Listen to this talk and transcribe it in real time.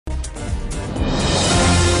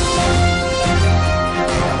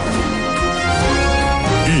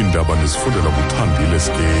uzifundela kuthambile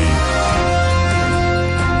skeyi.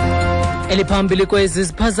 Eliphambili kwezi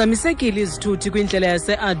ziphazamisekile izithuthi kwindlela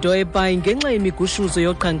yase-Addo e-Bhayi ngenxa yemigushuzo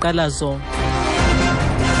yoqhankqalazo.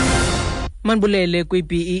 Manibulele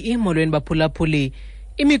kwi-BEE molweni baphulaphuli.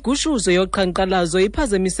 Imigushuzo yoqhankqalazo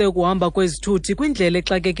iphazamise ukuhamba kwezithuthi kwindlela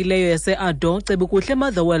exakekileyo yase-Addo cebu kuhle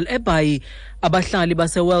e-Motherwell e-Bhayi. Abahlali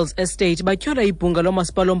base-Wells Estate batyhola ibhunga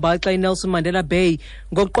lomasipala ombaxa i-Nelson Mandela Bay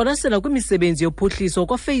ngokuqwalasela kwimisebenzi yophuhliso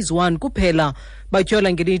kwa-Phase 1 kuphela.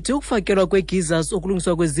 Batyhola ngelithi ukufakelwa kwe-geysers,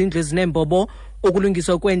 ukulungiswa kwezindlu ezineembobo,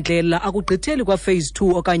 ukulungiswa kwendlela akugqitheli kwa-Phase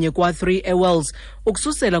 2 okanye kwa-3 e-Wells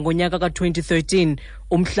ukususela ngonyaka ka-2013.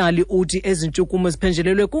 Umhlali uthi ezi ntshukumo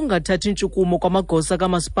ziphenjelelwe kungathathi intshukumo kwamagosa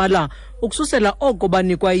kamasipala ukususela oko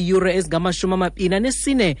banikwa iiyure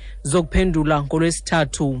ezingama-24 zokuphendula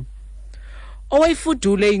ngolwesithathu.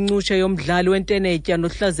 Owayifudule incushe yomdlali wentenetya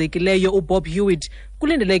nohlazekileyo uBob Hewitt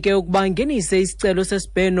kulindeleke ukuba ngenise isicelo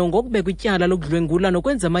sesibheno ngokubekwa ityala lokudlwengula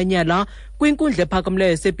nokwenza amanyala kwinkundla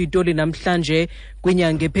ephakamileyo yasePitoli namhlanje.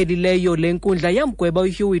 Kwinyanga ephelileyo le nkundla yamgweba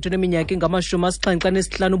uHewitt oneminyaka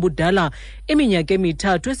engama-75 ubudala, iminyaka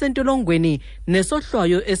emithathu esentolongweni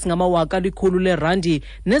nesohlwayo esingama-100 leerandi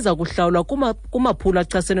neza kuhlawulwa kumaphulo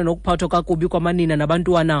achasene nokuphathwa kakubi kwamanina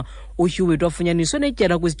nabantwana. uHewitt wafunyaniswe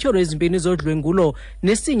netyala kwizithyolo ezimbini zodlwengulo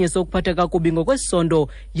nesinye sokuphatha kakubi ngokwesondo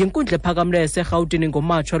yinkundla ephakamileyo yaseRhawutini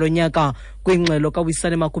ngoMatshi walo nyaka. Kwingxelo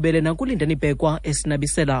kaWisane Makubele nakulindani Bhekwa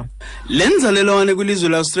esinabisela. Lenzalelwane kwilizwe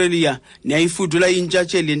laseAustralia neyayifudula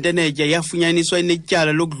intshatsheli yentenetya yafunyaniswa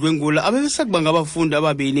inetyala lokudlwengula abebesakuba ngabafundi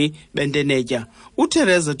ababini bentenetya,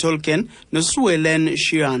 uTeresa Tolkien noSuellen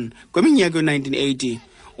Sheehan kwiminyaka yo-1980.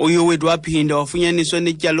 uHewitt waphinda wafunyaniswa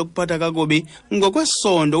netyala lokuphatha kakubi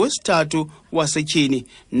ngokwesondo wesithathu wasetyhini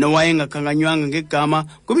nowayengakhankanywanga ngegama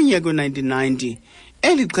kwiminyaka yo-1990.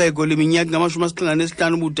 Eli xhego leminyaka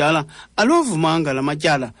ngama-75 ubudala alwavumanga la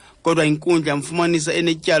matyala, kodwa inkundla yamfumanisa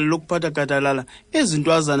enetyala lokuphatha gadalala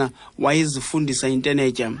ezintwazana wayezifundisa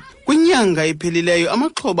intenetya. Kwinyanga ephelileyo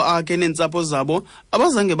amaxhoba akhe neentsapho zabo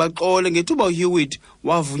abazange baxole ngethuba uHewitt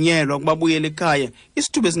wavunyelwa ukuba buyele ekhaya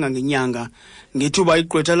isithuba esingangenyanga. Ngethuba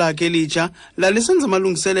igqwetha lakhe elitsha lalisenza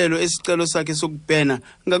amalungiselelo esicelo sakhe sokubhena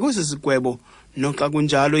ngakwesi sigwebo. Noxa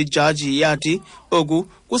kunjalo ijaji yathi oku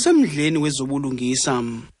kusemdleni wezobulungisa.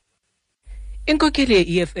 Inkokeli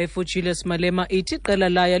ye-EFF uJulius Malema ithi iqela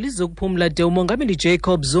layo lizokuphumla de umongameli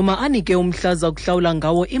Jacob Zuma anike umhlaza kuhlawula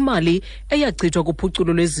ngawo imali eyachithwa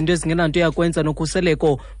kuphuculo lwezinto ezingenanto yakwenza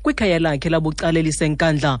nokhuseleko kwikhaya lakhe labucala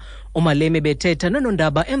elisenkandla. uMalema bethetha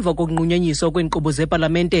nonondaba emva kokunqunyanyiswa kweenkqubo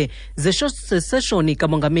zepalamente zeseshoni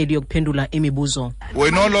kamongameli yokuphendula imibuzo.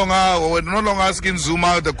 We're no longer asking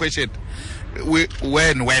Zuma the question.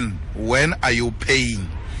 When are you paying?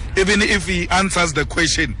 Even if he answers the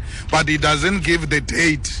question, but he doesn't give the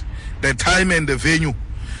date, the time and the venue,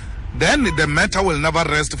 then the matter will never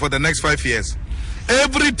rest for the next 5 years.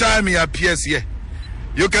 Every time he appears here,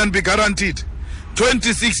 you can be guaranteed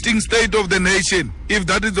 2016 State of the Nation, if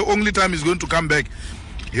that is the only time he's going to come back,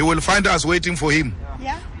 he will find us waiting for him.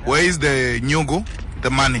 Yeah. Where is the nyugu? The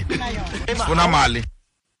money. Funamali.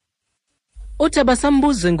 Uthi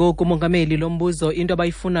basambuze ngoku umongameli lo mbuzo into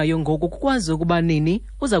abayifunayo ngoku kukwazi ukuba nini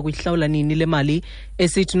uza kuyihlawula nini le mali,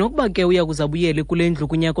 esithi nokuba ke uya kuzabuyele kule ndlu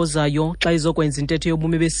kunyaka ozayo xa izokwenza intetho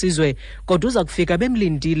yobume besizwe, kodwa uza kufika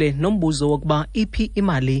bemlindile nombuzo wokuba iphi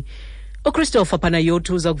imali. uChristopher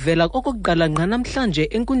Panayiotou uza kuvela okokuqala ngqa namhlanje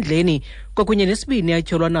enkundleni kwakunye nesibini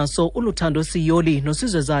yatyholwa naso uLuthando Siyoli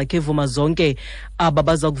nosizwe zakhe Vuma Zonke. Aba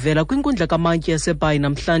baza kuvela kwinkundla kamantyi yaseBhayi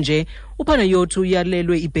namhlanje. uPanayiotou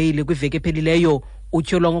uyalelwe ibheyile kwiveki ephelileyo.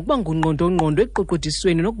 Utyholwa ngokuba ngungqondo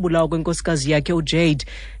eqoqodisweni nokubulawa kwenkosikazi yakhe uJade.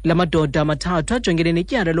 La madoda amathathu ajongene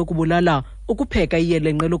netyala lokubulala, ukupheka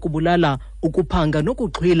iyelenqe lokubulala, ukuphanga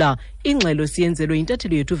nokuxhwila. Ingxelo siyenzelwe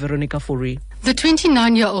intatheli yethu Veronica Fourie. The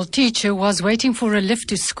 29-year-old teacher was waiting for a lift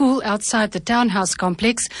to school outside the townhouse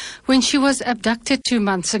complex when she was abducted 2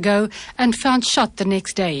 months ago and found shot the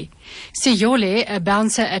next day. Siyole, a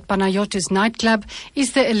bouncer at Panayiotou's nightclub,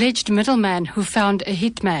 is the alleged middleman who found a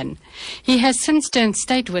hitman. He has since turned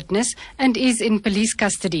state witness and is in police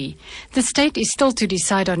custody. The state is still to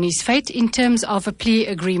decide on his fate in terms of a plea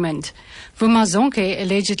agreement. Vuma Zonke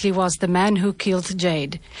allegedly was the man who killed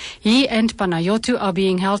Jade. He and Panayiotou are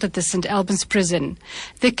being held at the St. Albans prison.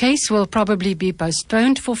 The case will probably be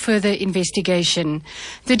postponed for further investigation.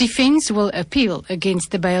 The defence will appeal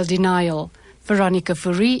against the bail denial. Veronica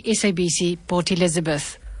Fourie, SABC, Port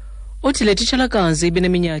Elizabeth. Uthi le titshalakazi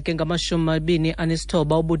ibineminyaka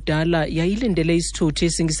engama-29 ubudala yayilindele isithuthi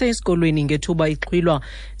singise esikolweni ngethuba ixhwilwa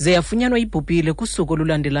ze yafunyanwa ibhubhile kusuku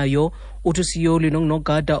olulandelayo. Uthi usiyoli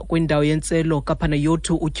nonogada kwindawo yentselo kaphana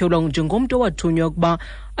yothu utyholwa njengomntu owathunywa ukuba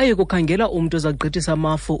ayekukhangela umntu ozagqithisa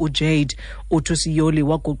amafu uJade. Uthi usiyoli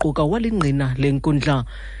waguquka walingqina le nkundla.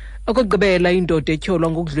 Okugqibela indoda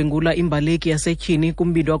etyholwa ngokudlwengula imbaleki yasetyhini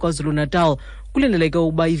kumbindi waKwaZulu-Natal kulindeleke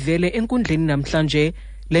ukuba ivele enkundleni namhlanje.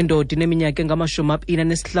 Le ndoda ineminyaka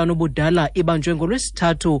engama-25 ubudala ibanjwe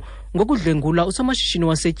ngolwesithathu ngokudlwengula usomashishini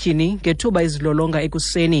wasetyhini ngethuba ezilolonga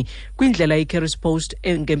ekuseni kwindlela iCarries Post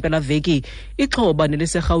ngempelaveki. Ixhoba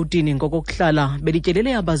neliserhawutini ngokokuhlala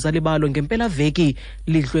belityelele abazali balo ngempelaveki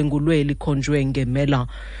lidlwengulwe likhonjwe ngemela.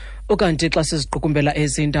 Ukanti xa siziqukumbela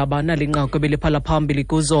ezi ndaba nalinqaku ebeliphala phambili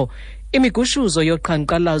kuzo, imigushuzo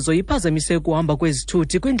yoqhankqalazo iphazamise ukuhamba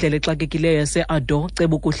kwezithuthi kwindlela exakekileyo yase-Addo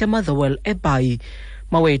cebu kuhle e-Motherwell e-Bhayi.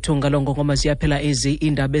 Mawethu ngalongo ngoma ziyaphela ezi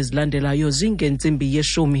indaba ezilandelayo zingentsimbi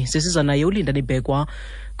ye10 sisiza naye uLinda Nibekwa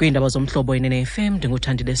kwiindaba zomhlobo yenene FM.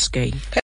 Ndinguthandile Skay.